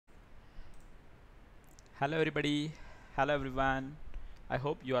Hello everybody, hello everyone. I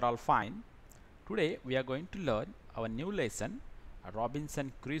hope you are all fine. Today we are going to learn our new lesson.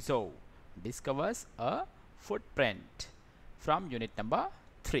 Robinson Crusoe discovers a footprint from unit number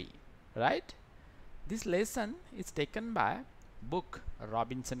 3, right? This lesson is taken by book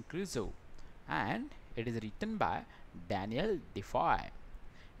Robinson Crusoe and it is written by Daniel Defoe,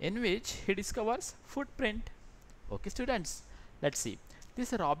 in which he discovers footprint. Okay students, let's see.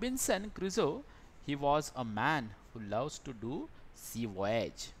 This Robinson Crusoe, he was a man who loves to do sea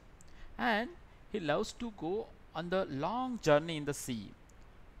voyage and he loves to go on the long journey in the sea.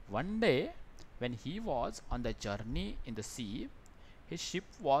 One day when he was on the journey in the sea, his ship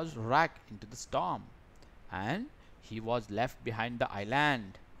was wrecked into the storm and he was left behind the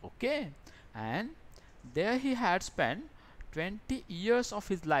island. Okay, and there he had spent 20 years of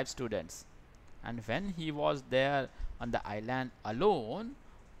his life, students. And when he was there on the island alone,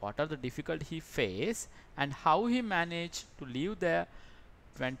 what are the difficulties he faced and how he managed to live there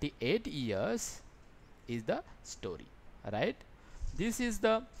 28 years is the story, right? This is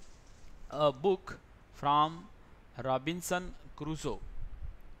the book from Robinson Crusoe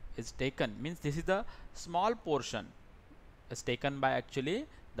is taken, means this is the small portion is taken by actually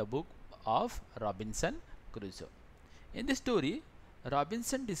the book of Robinson Crusoe. In the story,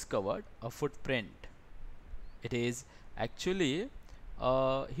 Robinson discovered a footprint. It is actually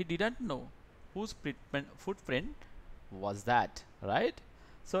he didn't know whose footprint was that, right?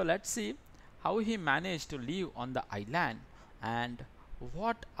 So let's see how he managed to live on the island and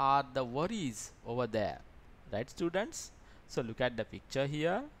what are the worries over there, right students? So look at the picture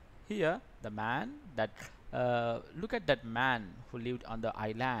here. Here the man that look at that man who lived on the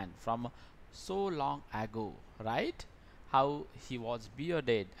island from so long ago, right? How he was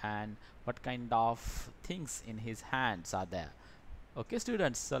bearded and what kind of things in his hands are there. Okay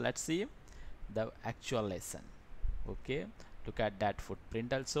students, so let's see the actual lesson. Okay, look at that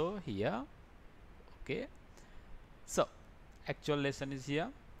footprint also here. Okay, so actual lesson is here.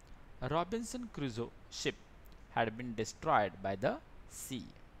 Robinson Crusoe ship had been destroyed by the sea.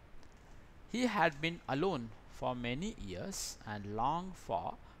 He had been alone for many years and longed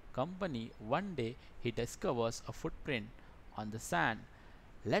for company. One day he discovers a footprint on the sand.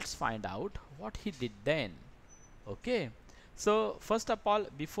 Let's find out what he did then. Okay, so first of all,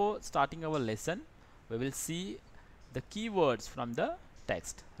 before starting our lesson, we will see the keywords from the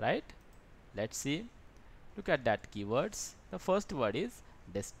text, right? Let's see. Look at that keywords. The first word is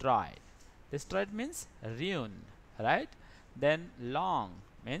destroyed. Destroyed means ruin, right? Then long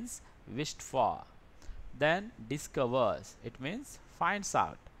means wished for. Then discovers, it means finds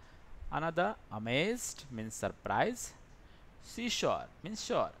out. Another amazed means surprise. Seashore means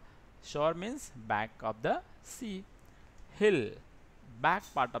shore. Shore means back of the sea. Hill, back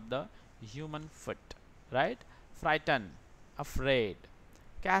part of the human foot, right? Frightened, afraid.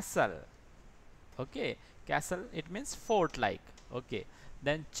 Castle, okay, castle it means fort like. Okay,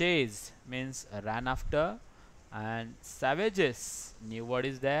 then chase means ran after. And savages, new word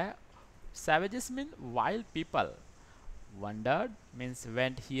is there. Savages mean wild people. Wandered means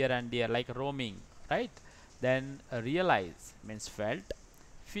went here and there like roaming, right? Then realize means felt.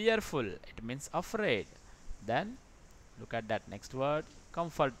 Fearful, it means afraid. Then look at that next word.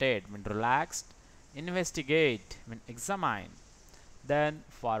 Comforted means relaxed. Investigate means examine. Then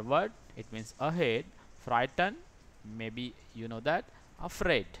forward, it means ahead. Frightened, maybe you know that.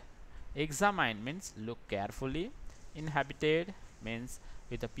 Afraid. Examine means look carefully. Inhabited means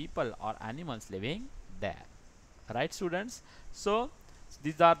with the people or animals living there, right students? So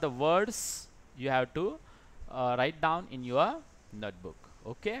these are the words you have to write down in your notebook.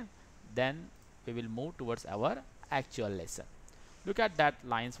 Okay, then we will move towards our actual lesson. Look at that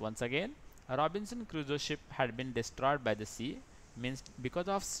lines once again. A Robinson Crusoe ship had been destroyed by the sea, means because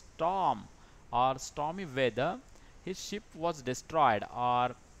of storm or stormy weather his ship was destroyed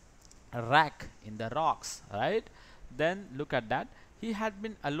or wreck in the rocks, right? Then look at that, he had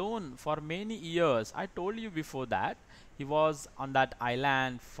been alone for many years. I told you before that he was on that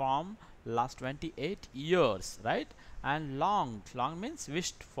island from last 28 years, right? And long means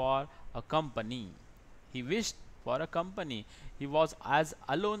wished for a company. He wished for a company. He was as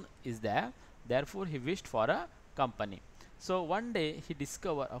alone is there, therefore he wished for a company. So one day he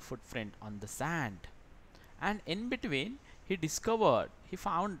discovered a footprint on the sand, and in between he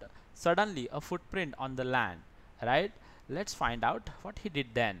found suddenly a footprint on the land, right? Let's find out what he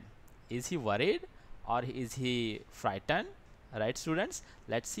did then. Is he worried or is he frightened, right students?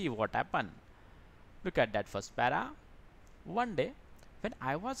 Let's see what happened. Look at that first para. One day when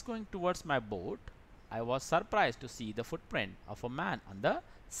I was going towards my boat, I was surprised to see the footprint of a man on the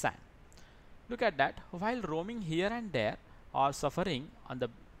sand. Look at that. While roaming here and there or suffering on the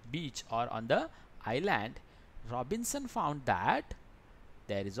beach or on the island, Robinson found that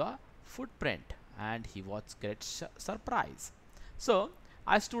there is a footprint and he was great surprise. So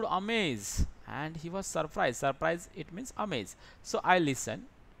I stood amazed and he was surprised. Surprise, it means amazed. So I listened.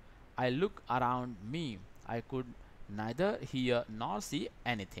 I looked around me. I could neither hear nor see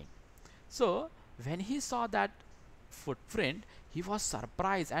anything. So when he saw that footprint, he was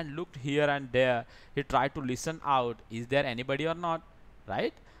surprised and looked here and there. He tried to listen out. Is there anybody or not?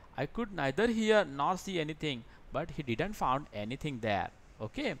 Right? I could neither hear nor see anything, but he didn't found anything there.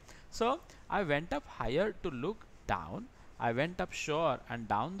 Okay. So I went up higher to look down. I went up shore and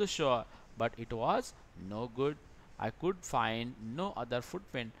down the shore, but it was no good. I could find no other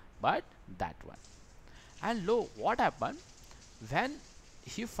footprint but that one. And lo, what happened? When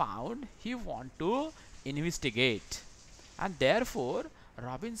he found, he want to investigate, and therefore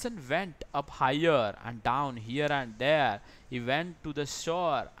Robinson went up higher and down here and there. He went to the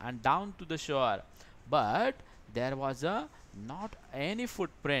shore and down to the shore, but there was a not any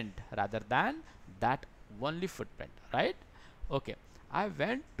footprint rather than that only footprint, right? Okay, I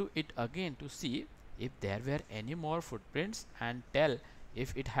went to it again to see if there were any more footprints and tell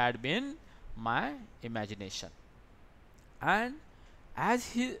if it had been my imagination. And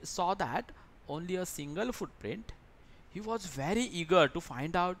as he saw that only a single footprint, he was very eager to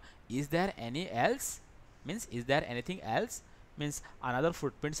find out, is there any else, means is there anything else, means another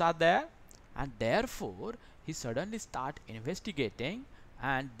footprints are there. And therefore he suddenly start investigating,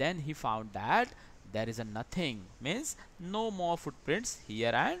 and then he found that there is a nothing, means no more footprints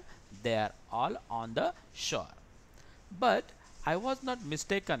here and there, all on the shore. But I was not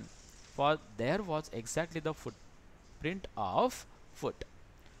mistaken, for there was exactly the footprint of foot.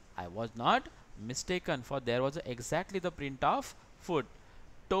 I was not mistaken, for there was exactly the print of foot,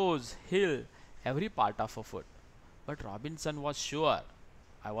 toes, heel, every part of a foot. But Robinson was sure.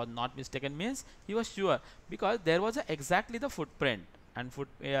 I was not mistaken means he was sure, because there was exactly the footprint, and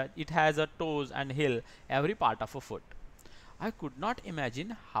it has a toes and heel, every part of a foot. I could not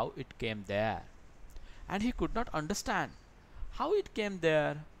imagine how it came there, and he could not understand how it came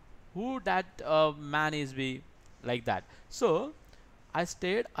there, who that man is be, like that. So I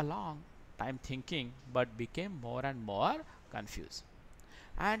stayed a long time thinking, but became more and more confused.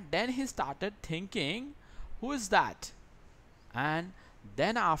 And then he started thinking, who is that? And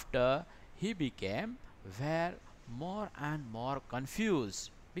then after he became very more and more confused,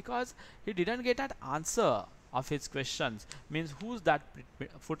 because he didn't get an answer of his questions, means whose that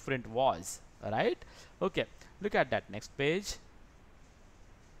footprint was, right? Okay, look at that next page.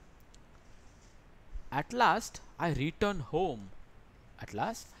 At last I returned home. At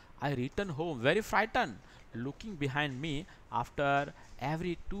last I returned home very frightened, looking behind me after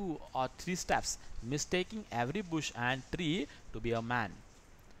every 2 or 3 steps, mistaking every bush and tree to be a man.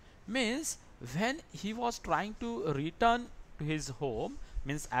 Means when he was trying to return to his home,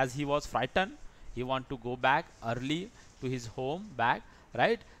 means as he was frightened, he want to go back early to his home back,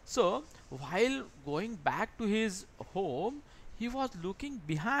 right? So while going back to his home, he was looking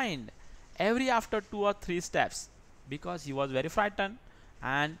behind every after 2 or 3 steps, because he was very frightened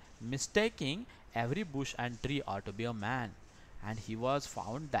and mistaking every bush and tree ought to be a man. And he was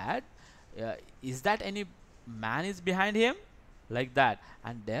found that is that any man is behind him, like that.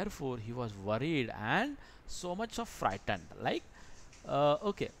 And therefore he was worried and so much of frightened, like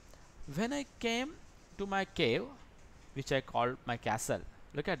okay, when I came to my cave, which I called my castle,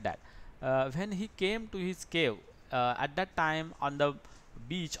 look at that. When he came to his cave, at that time on the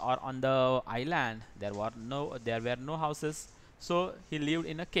beach or on the island, there were no houses, so he lived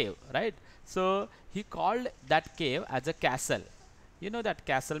in a cave, right? So he called that cave as a castle. You know that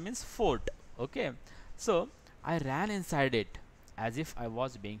castle means fort. Okay, so I ran inside it as if I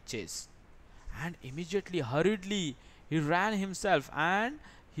was being chased, and immediately hurriedly he ran himself, and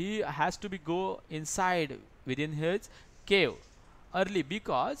he has to be go inside within his cave early,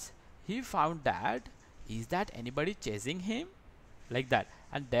 because he found that is that anybody chasing him, like that.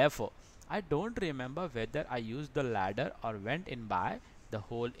 And therefore I don't remember whether I used the ladder or went in by the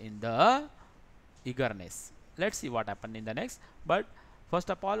hole in the eagerness. Let's see what happened in the next. But first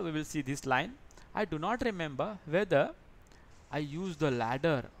of all, we will see this line. I do not remember whether I used the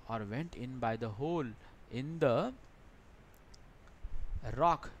ladder or went in by the hole in the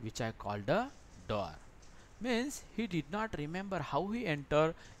rock which I called a door. Means he did not remember how he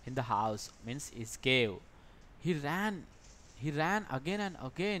entered in the house, means his cave. He ran again and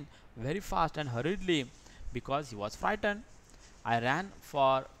again very fast and hurriedly, because he was frightened. I ran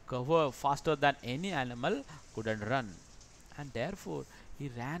for cover faster than any animal couldn't run, and therefore he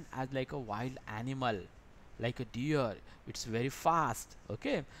ran as like a wild animal, like a deer. It's very fast.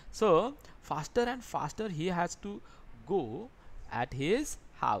 Okay, so faster and faster he has to go at his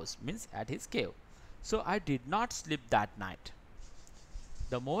house, means at his cave. So I did not sleep that night.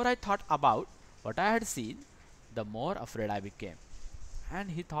 The more I thought about what I had seen, the more afraid I became.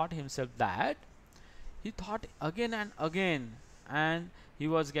 And he thought himself that he thought again and again, and he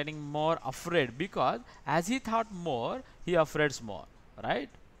was getting more afraid, because as he thought more, he afraids more, right?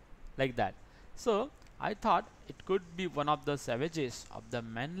 Like that. So I thought it could be one of the savages of the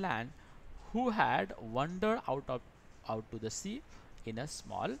mainland who had wandered out to the sea in a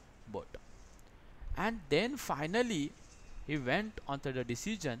small boat. And then finally he went on to the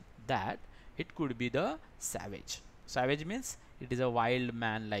decision that it could be the savage means it is a wild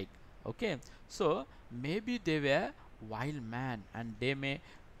man, like, okay, so maybe they were wild man and they may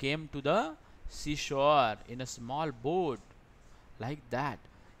came to the seashore in a small boat, like that.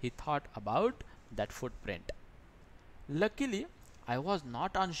 He thought about that footprint. Luckily I was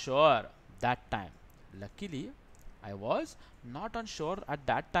not unsure that time. Luckily I was not unsure at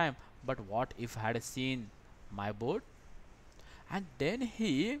that time, but what if I had seen my boat? And then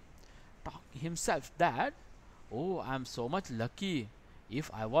he talked himself that, oh, I'm so much lucky. If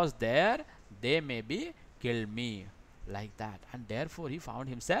I was there, they maybe kill me, like that. And therefore he found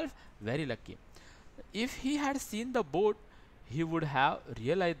himself very lucky. If he had seen the boat, he would have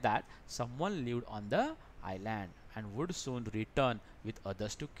realized that someone lived on the island and would soon return with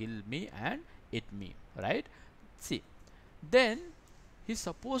others to kill me and eat me, right? See, then he's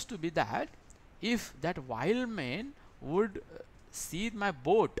supposed to be that if that wild man would see my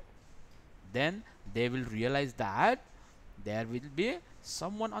boat, then they will realize that there will be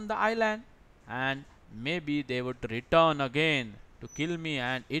someone on the island and maybe they would return again to kill me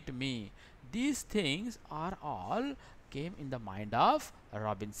and eat me. These things are all came in the mind of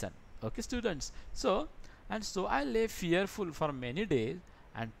Robinson. Okay, students. So I lay fearful for many days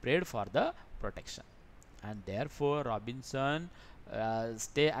and prayed for the protection. And therefore Robinson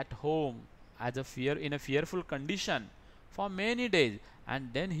stay at home as a fearful condition for many days,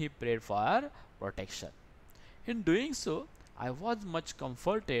 and then he prayed for protection. In doing so, I was much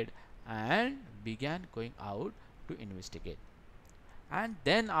comforted and began going out to investigate. And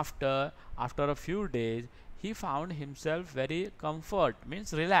then after a few days, he found himself very comfort,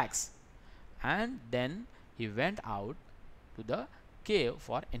 means relax. And then he went out to the cave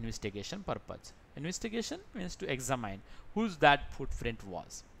for investigation purpose. Investigation means to examine whose that footprint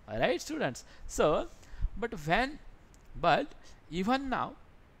was. Alright, students. So, but even now,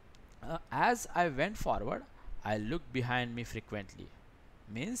 as I went forward, I looked behind me frequently.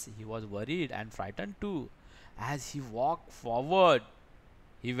 Means he was worried and frightened too. As he walked forward,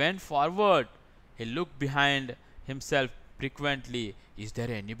 he went forward, he looked behind himself frequently. Is there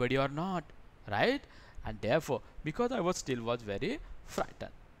anybody or not? Right? And therefore, because I was very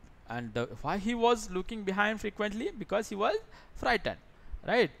frightened. And why he was looking behind frequently? Because he was frightened.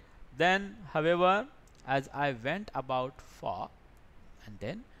 Right? Then, however, as I went about for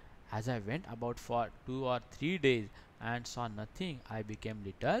 2 or 3 days and saw nothing, I became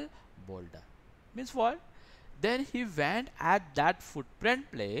little bolder. Means what? Then he went at that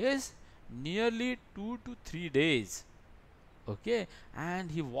footprint place nearly 2 to 3 days. Okay,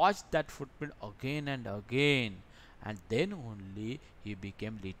 and he watched that footprint again and again, and then only he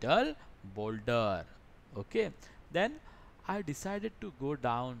became little bolder. Okay, then I decided to go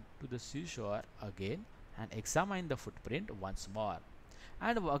down to the seashore again and examine the footprint once more.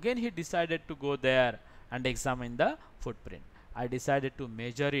 And again he decided to go there and examine the footprint. I decided to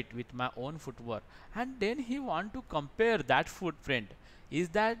measure it with my own footwork, and then he want to compare that footprint. Is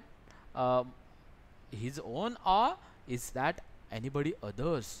that his own or is that anybody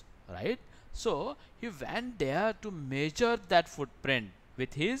others, right? So he went there to measure that footprint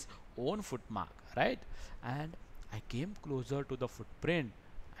with his own footmark, right? And I came closer to the footprint,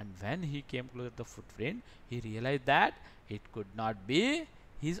 and when he came closer to the footprint, he realized that it could not be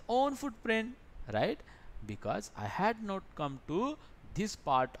his own footprint, right? Because I had not come to this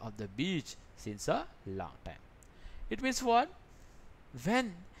part of the beach since a long time. It means what?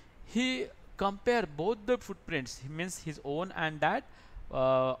 When he compare both the footprints, he means his own and that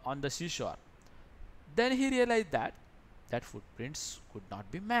on the seashore, then he realized that footprints could not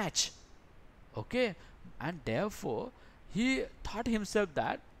be matched. Okay, and therefore he thought himself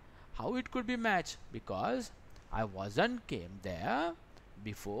that how it could be matched, because I wasn't came there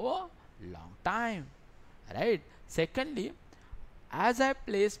before long time, right? Secondly, as I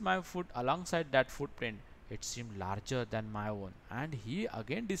placed my foot alongside that footprint, it seemed larger than my own, and he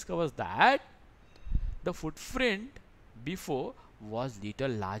again discovers that the footprint before was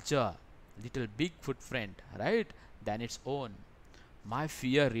little larger, little big footprint, right, than its own. My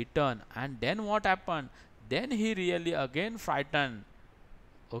fear returned, and then what happened? Then he really again frightened.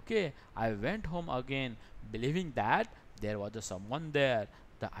 Okay, I went home again, believing that there was a someone there.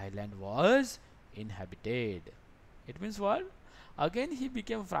 The island was inhabited. It means what? Again, he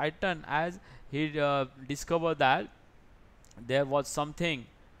became frightened as he discovered that there was something,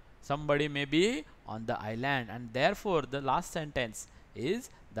 somebody may be on the island, and therefore the last sentence is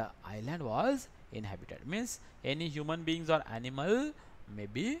the island was inhabited. Means any human beings or animal may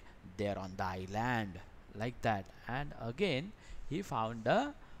be there on the island, like that. And again, he found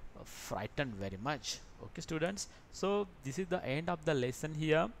the frightened very much. Okay, students, so this is the end of the lesson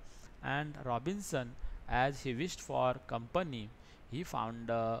here. And Robinson, as he wished for company, he found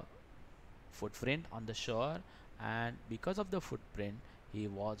a footprint on the shore, and because of the footprint he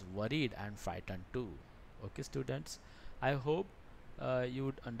was worried and frightened too. Okay, students, I hope you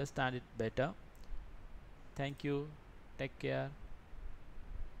would understand it better. Thank you. Take care.